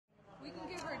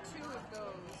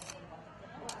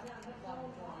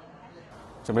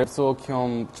Jamripso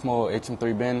Kyom Chmo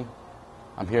HM3 Bin.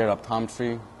 I'm here at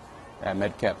Optometry at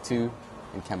MedCap 2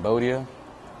 in Cambodia.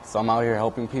 So I'm out here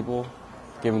helping people,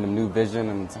 giving them new vision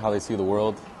and how they see the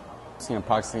world. I've seen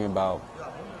approximately about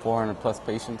 400 plus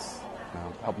patients,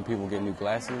 helping people get new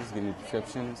glasses, get new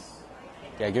prescriptions.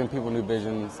 Yeah, giving people new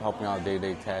visions, helping out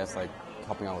day-to-day tasks like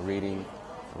helping out with reading,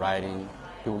 writing.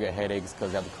 People get headaches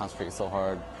because they have to concentrate so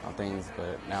hard on things,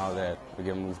 but now that we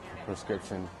give them this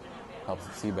prescription, it helps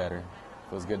them see better.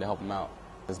 So it's good to help them out.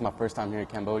 This is my first time here in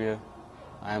Cambodia.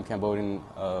 I am Cambodian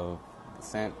of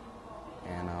descent,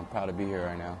 and I'm proud to be here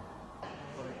right now.